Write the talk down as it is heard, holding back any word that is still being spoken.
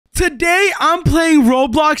Today, I'm playing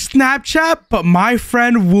Roblox Snapchat, but my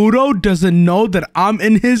friend Wudo doesn't know that I'm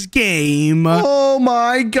in his game. Oh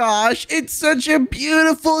my gosh, it's such a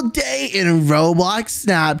beautiful day in Roblox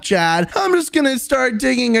Snapchat. I'm just gonna start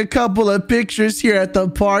taking a couple of pictures here at the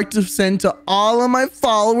park to send to all of my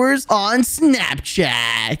followers on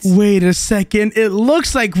Snapchat. Wait a second, it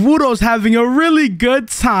looks like Wudo's having a really good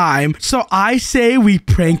time. So I say we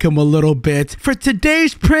prank him a little bit. For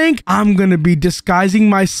today's prank, I'm gonna be disguising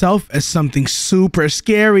myself as something super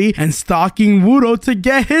scary and stalking Wudo to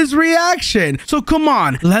get his reaction. So come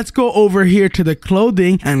on, let's go over here to the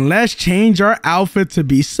clothing and let's change our outfit to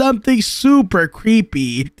be something super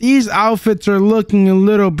creepy. These outfits are looking a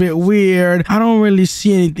little bit weird. I don't really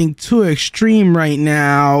see anything too extreme right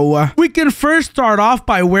now. We can first start off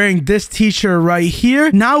by wearing this t-shirt right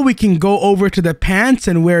here. Now we can go over to the pants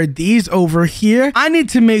and wear these over here. I need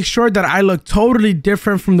to make sure that I look totally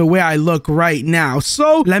different from the way I look right now.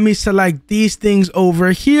 So let me select these things over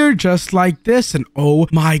here just like this. And oh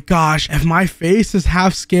my gosh, if my face is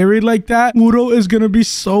half scary like that, Wudo is gonna be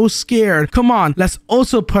so scared. Come on, let's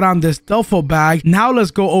also put on this duffel bag. Now let's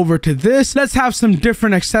go over to this. Let's have some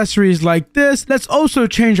different accessories like this. Let's also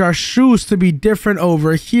change our shoes to be different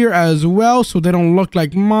over here as well so they don't look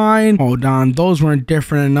like mine. Hold on, those weren't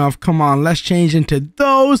different enough. Come on, let's change into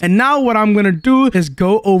those. And now what I'm gonna do is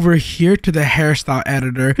go over here to the hairstyle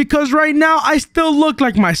editor because right now I still look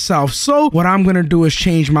like myself. So what I'm gonna do is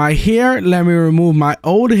change my hair. Let me remove my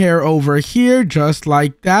old hair over here just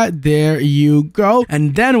like that. There you go.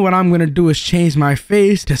 And then what I'm gonna do is change my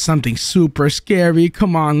face to something super scary.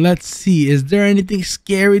 Come on, let's see. Is there anything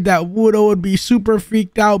scary that Wudo would be super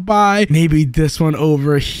freaked out by? Maybe this one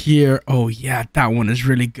over here. Oh yeah, that one is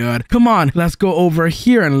really good. Come on, let's go over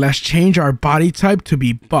here and let's change our body type to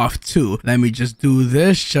be buff too. Let me just do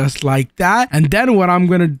this just like that. And then what I'm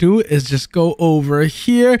gonna do is just go over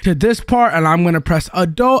here to this part and I'm gonna press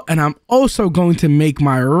adult, and I'm also going to make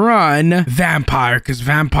my run vampire because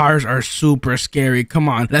vampires are super scary. Come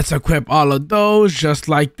on, let's equip all of those just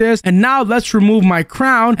like this. And now let's remove my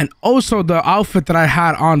crown and also the outfit that I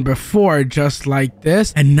had on before just like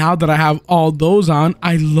this. And now that I have all those on,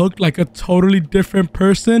 I look like a totally different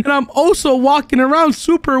person, and I'm also walking around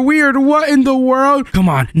super weird. What in the world? Come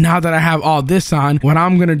on, now that I have all this on, what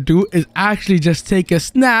I'm gonna do is actually just take a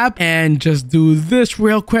snap and just do this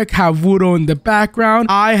real quick. Have Wudo in the background.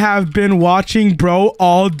 I have been watching bro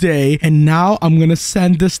all day, and now I'm gonna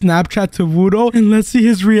send this Snapchat to Wudo and let's see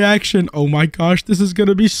his reaction. Oh my gosh, this is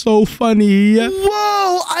gonna be so funny.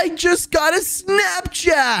 Whoa, I just got a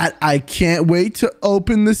Snapchat. I can't wait to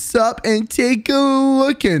open this up and take a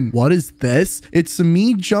look. And what is this? It's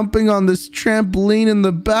me jumping on this trampoline in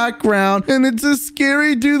the background, and it's a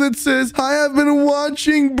scary dude that says, I have been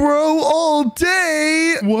watching bro all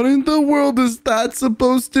day. What in the world is that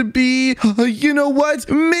supposed to be? You know what?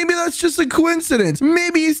 Maybe that's just a coincidence.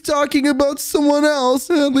 Maybe he's talking about someone else.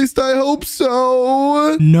 At least I hope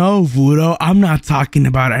so. No, Wudo, I'm not talking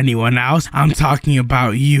about anyone else. I'm talking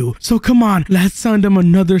about you. So come on, let's send him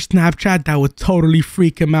another Snapchat that would totally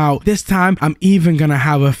freak him out. This time, I'm even gonna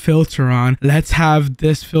have a filter on. Let's have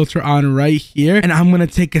this filter on right here. And I'm gonna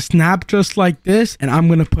take a snap just like this. And I'm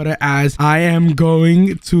gonna put it as I am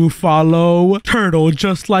going to follow Turtle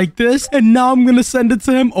just like this. And now I'm gonna send it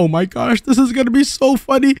to him. Oh my gosh, this is gonna be so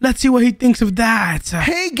funny. Let's see what he thinks of that.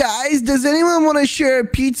 Hey guys, does anyone want to share a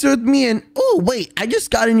pizza with me? And oh wait, I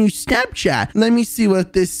just got a new Snapchat. Let me see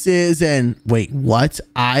what this is. And wait, what?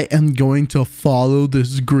 I am going to follow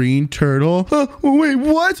this green turtle. Wait,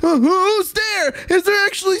 what? Who's there? Is there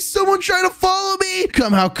actually someone trying to follow me?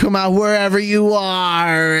 Come out, wherever you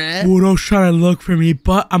are. Wudo's trying to look for me,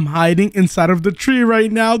 but I'm hiding inside of the tree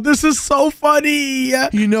right now. This is so funny.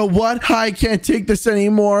 You know what? I can't take this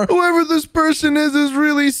anymore. Whoever this person is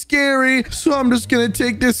really scary. So I'm just gonna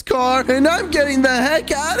take this car and I'm getting the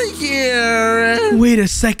heck out of here. Wait a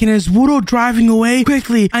second, is Wudo driving away?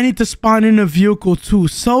 Quickly, I need to spawn in a vehicle too.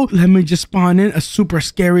 So let me just spawn in a super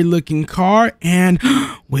scary looking car. And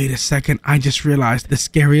wait a second, I just realized the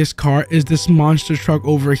scariest car is this monster truck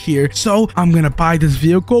over here. So I'm gonna buy this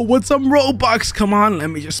vehicle with some Robux. Come on, let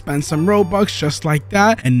me just spend some Robux just like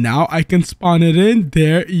that. And now I can spawn it in.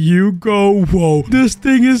 There you go. Whoa, this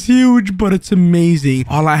thing is huge, but it's amazing.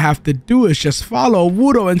 All I have to do is just follow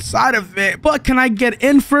Wudo inside of it. But can I get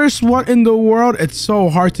in first? What in the world? It's so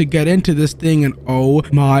hard to get into this thing. And oh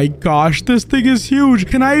my gosh, this thing is huge.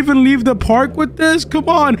 Can I even leave the park with this? Come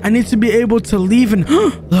on, I need to be able to leave. And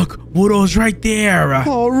look, Wudo's right there.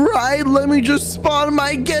 All right, let me just spawn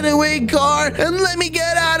my getaway car and let me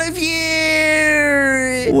get out of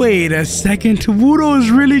here. it. Wait a second. Wudo is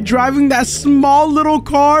really driving that small little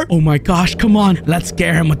car? Oh my gosh, come on. Let's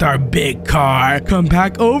scare him with our big car. Come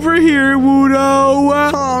back over here,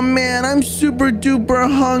 Wudo. Oh man, I'm super duper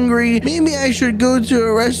hungry. Maybe I should go to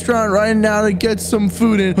a restaurant right now to get some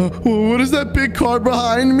food in. What is that big car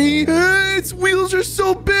behind me? Its wheels are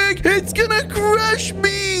so big, it's gonna crush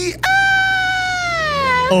me.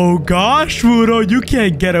 Oh gosh, Wudo, you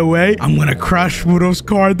can't get away. I'm gonna crush Wudo's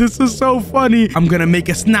car. This is so funny. I'm gonna make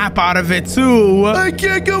a snap out of it too. I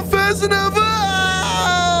can't go fast enough.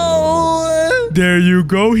 There you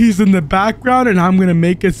go. He's in the background, and I'm gonna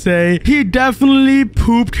make it say he definitely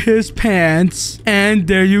pooped his pants. And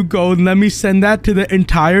there you go. Let me send that to the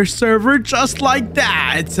entire server just like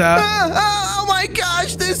that. Oh my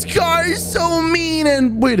gosh, this car is so mean.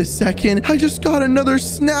 And wait a second, I just got another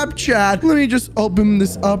Snapchat. Let me just open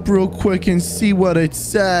this up real quick and see what it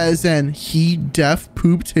says. And he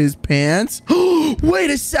pooped his pants. Wait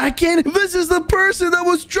a second, this is the person that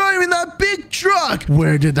was driving that big truck.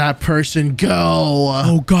 Where did that person go?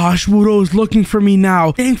 Oh gosh, Wudo's looking for me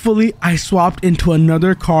now. Thankfully, I swapped into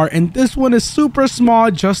another car, and this one is super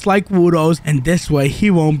small, just like Wudo's, and this way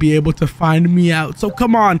he won't be able to find me out. So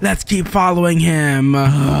come on, let's keep following him.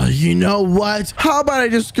 You know what? How about I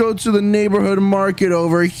just go to the neighborhood market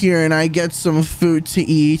over here and I get some food to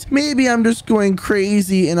eat? Maybe I'm just going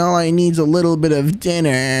crazy and all I need is a little bit of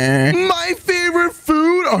dinner. My favorite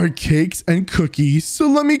food are cakes and cookies. So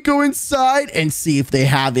let me go inside and see if they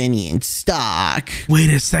have any in stock. Wait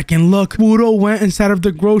a second, look, Wudo went inside of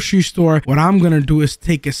the grocery store. What I'm gonna do is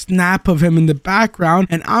take a snap of him in the background,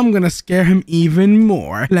 and I'm gonna scare him even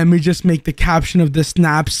more. Let me just make the caption of the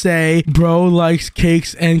snap say, bro likes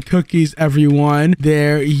cakes and cookies, everyone.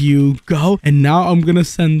 There you go. And now I'm gonna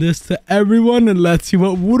send this to everyone, and let's see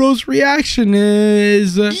what Wudo's reaction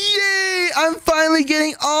is. Yay! I'm finally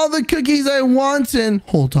getting all the cookies I want. And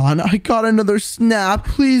hold on, I got another snap.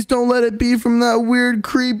 Please don't let it be from that weird,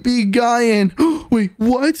 creepy guy. And wait,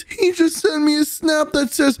 what? He just sent me a snap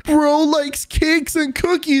that says, bro likes cakes and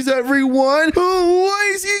cookies, everyone.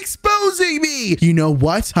 Why is he exposing me? You know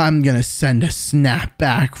what? I'm gonna send a snap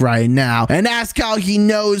back right now and ask how he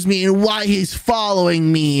knows me and why he's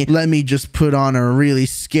following me. Let me just put on a really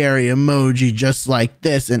scary emoji just like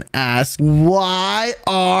this and ask, why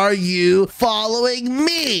are you following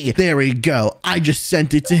me? There we go. I just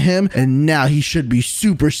sent it to him, and now he should be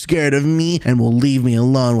super scared of me and will leave me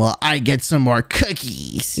alone while I get some more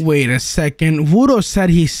cookies. Wait a second. Wudo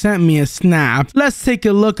said he sent me a snap. Let's take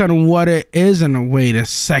a look on what it is. And wait a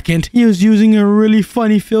second. He was using a really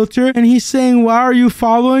funny filter, and he's saying, why are you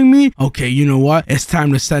following me? Okay, you know what? It's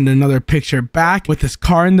time to send another picture back with his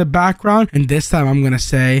car in the background. And this time I'm gonna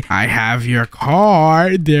say, I have your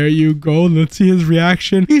car. There you go. Let's see his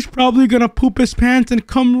reaction. He's probably gonna poop his pants and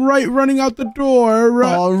come right running out the door.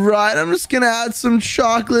 All right, I'm just gonna add some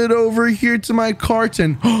chocolate over here to my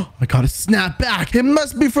carton. I got a snap back. It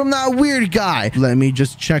must be from that weird guy. Let me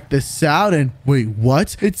just check this out. And wait,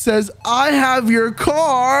 what? It says, I have your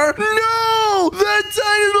car. No, that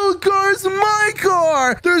tiny little car is my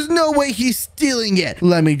car. There's no way he's stealing it.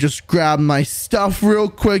 Let me just grab my stuff real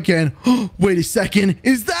quick. And wait a second,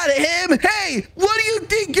 is that him? Hey, what do you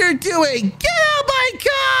think you're doing? Get out my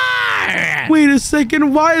car. Wait a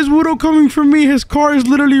second. Why is Wudo coming for me? His car is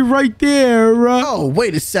literally right there. Oh,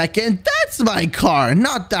 wait a second. That's my car,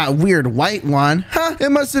 not that weird white one. Huh? It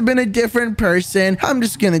must have been a different person. I'm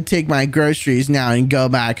just gonna take my groceries now and go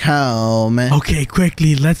back home. Okay,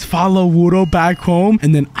 quickly, let's follow Wudo back home,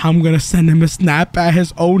 and then I'm gonna send him a snap at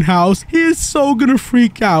his own house. He is so gonna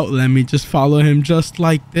freak out. Let me just follow him just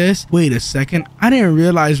like this. Wait a second. I didn't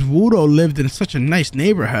realize Wudo lived in such a nice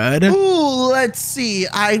neighborhood. Ooh, let's see.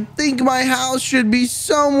 I think my house should be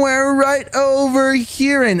somewhere right over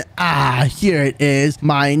here. And here it is.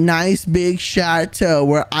 My nice big chateau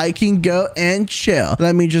where I can go and chill.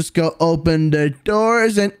 Let me just go open the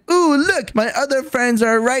doors, and ooh, look, my other friends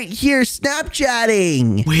are right here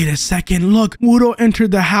Snapchatting. Wait a second. Look, Wudo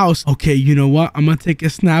entered the house. Okay, you know what? I'm gonna take a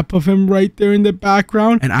snap of him right there in the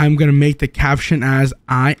background, and I'm gonna make the caption as,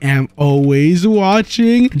 I am always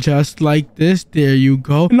watching, just like this. There you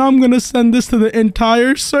go. And I'm gonna send this to the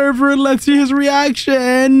entire server. Let's see his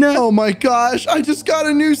reaction. Oh my gosh, I just got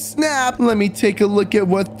a new snap. Let me take a look at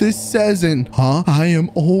what this says. And I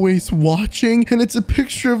am always watching, and it's a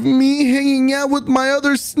picture of me hanging out with my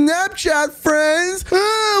other Snapchat friends.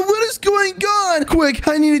 What is going on? Quick,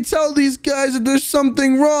 I need to tell these guys that there's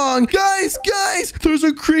something wrong. Guys, there's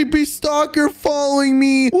a creepy stalker following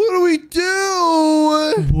me. What do we do?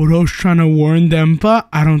 Wudo's trying to warn them, but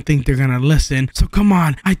I don't think they're gonna listen. So come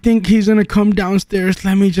on, I think he's gonna come come downstairs.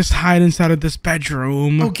 Let me just hide inside of this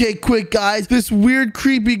bedroom. Okay, quick, guys. This weird,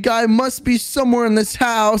 creepy guy must be somewhere in this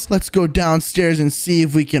house. Let's go downstairs and see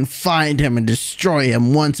if we can find him and destroy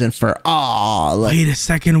him once and for all. Wait a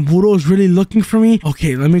second. Wudo's really looking for me?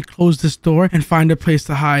 Okay, let me close this door and find a place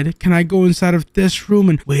to hide. Can I go inside of this room?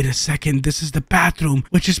 And wait a second. This is the bathroom,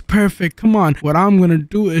 which is perfect. Come on. What I'm gonna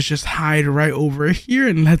do is just hide right over here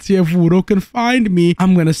and let's see if Wudo can find me.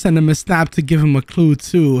 I'm gonna send him a snap to give him a clue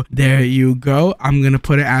too. There you go. I'm gonna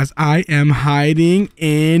put it as I am hiding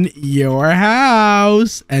in your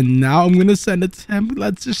house. And now I'm gonna send it to him.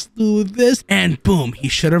 Let's just do this. And boom, he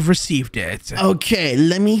should have received it. Okay,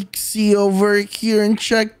 let me see over here and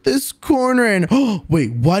check this corner. And oh,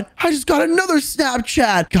 wait, what? I just got another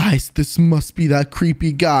Snapchat. Guys, this must be that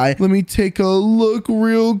creepy guy. Let me take a look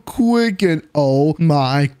real quick. And oh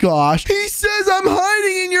my gosh, he says I'm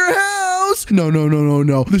hiding in your house. No.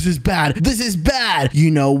 This is bad. This is bad. You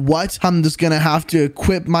know what? I'm just gonna have to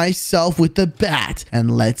equip myself with the bat.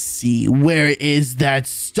 And let's see, where is that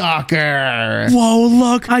stalker? Whoa,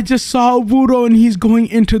 look, I just saw Wudo and he's going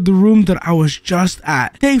into the room that I was just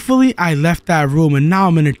at. Thankfully, I left that room and now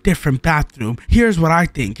I'm in a different bathroom. Here's what I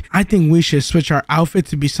think. I think we should switch our outfit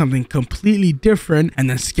to be something completely different and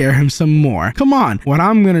then scare him some more. Come on. What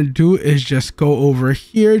I'm gonna do is just go over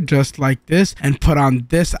here just like this and put on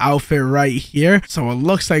this outfit right here so it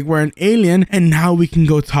looks like we're an alien, and now we can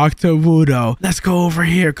go talk to Wudo. Let's go over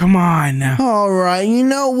here. Come on. All right, you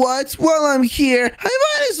know what? While I'm here, I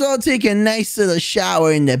might as well take a nice little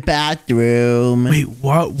shower in the bathroom. Wait,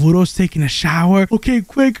 what? Wudo's taking a shower? Okay,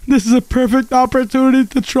 quick. This is a perfect opportunity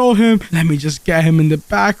to troll him. Let me just get him in the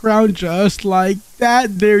background just like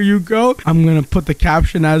that. There you go. I'm gonna put the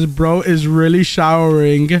caption as bro is really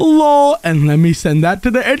showering. Lol. And let me send that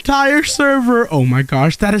to the entire server. Oh my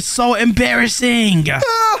gosh, that is so embarrassing.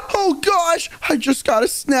 Oh gosh, I just got a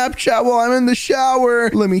Snapchat while I'm in the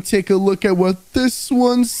shower. Let me take a look at what this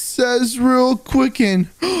one says real quick. And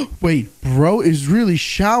wait, bro is really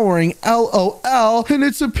showering, LOL. And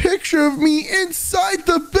it's a picture of me inside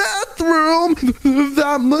the bathroom.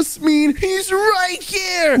 That must mean he's right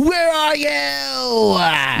here. Where are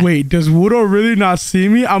you? Wait, does Wudo really not see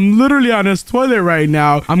me? I'm literally on his toilet right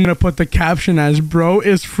now. I'm gonna put the caption as bro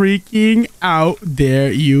is freaking out.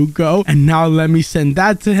 There you go. And now let me send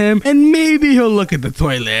that to him and maybe he'll look at the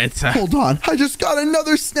toilet. Hold on, I just got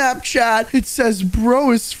another Snapchat. It says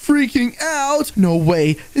bro is freaking out. No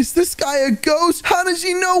way, is this guy a ghost? How does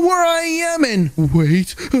he know where I am? And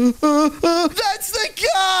wait, that's the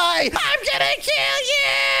guy. I'm gonna kill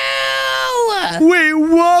you. Wait,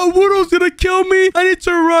 what? Wudo's gonna kill me? I need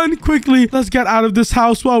to run quickly. Let's get out of this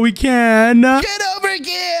house while we can. Get over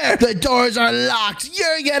here. The doors are locked.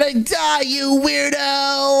 You're gonna die, you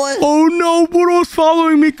weirdo. Oh no, Wudo's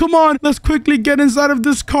following me. Come on. Let's quickly get inside of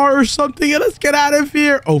this car or something and let's get out of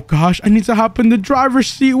here. Oh gosh, I need to hop in the driver's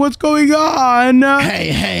seat. What's going on?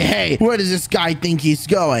 Hey. Where does this guy think he's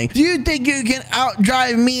going? Do you think you can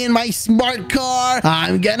outdrive me in my smart car?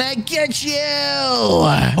 I'm gonna get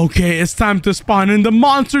you. Okay, it's time to spawn in the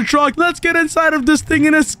monster truck. Let's get inside of this thing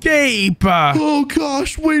and escape. Oh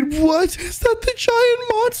gosh, wait, what? Is that the giant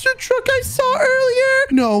monster truck I saw earlier?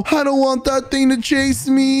 No, I don't want that thing to chase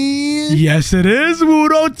me. Yes, it is,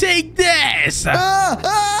 Wudo. Take this.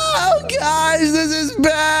 Oh, guys, this is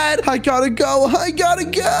bad. I gotta go.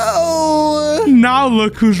 Now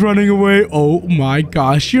look who's running away. Oh my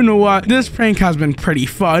gosh. You know what? This prank has been pretty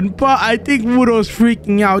fun, but I think Wudo's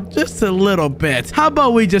freaking out just a little bit. How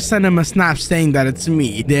about we just send him a snap saying that it's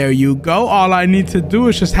me? There you go. All I need to do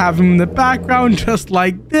is just have him in the background just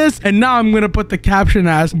like this. And now I'm gonna put the caption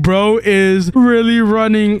as bro is really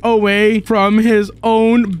running away from his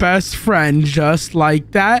own best friend just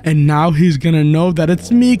like that. And now he's gonna know that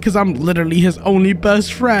it's me because I'm literally his only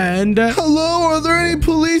best friend. Hello, are there any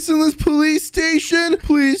police in this police station?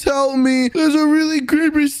 Please help me. There's a really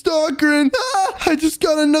creepy stalker and I just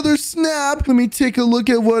got another snap. Let me take a look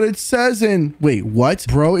at what it says. And wait, what?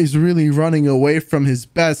 Bro is really running away from his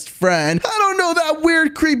best friend. I don't know that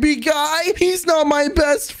weird creepy guy. He's not my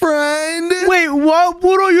best friend. Wait, what?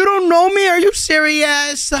 Wudo, you don't know me? Are you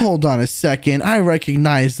serious? Hold on a second. I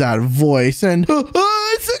recognize that voice and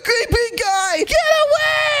it's a creepy guy. Get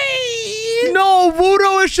away! No, no,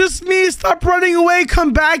 Wudo, it's just me. Stop running away.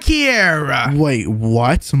 Come back here. Wait,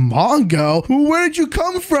 what? Mongo? Where did you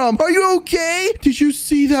come from? Are you okay? Did you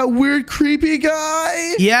see that weird, creepy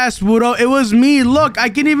guy? Yes, Wudo, it was me. Look, I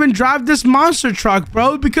can even drive this monster truck,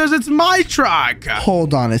 bro, because it's my truck.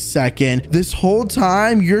 Hold on a second. This whole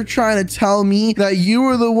time, you're trying to tell me that you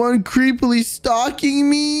were the one creepily stalking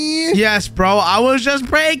me? Yes, bro, I was just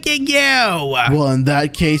pranking you. Well, in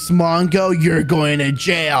that case, Mongo, you're going to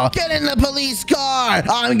jail. Get in the police car.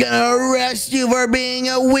 I'm gonna arrest you for being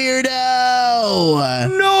a weirdo.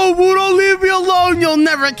 No, Wudo, leave me alone. You'll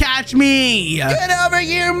never catch me. Get over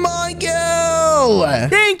here, Mongo.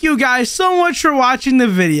 Thank you guys so much for watching the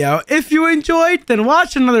video. If you enjoyed, then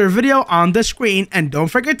watch another video on the screen and don't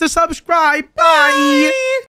forget to subscribe. Bye.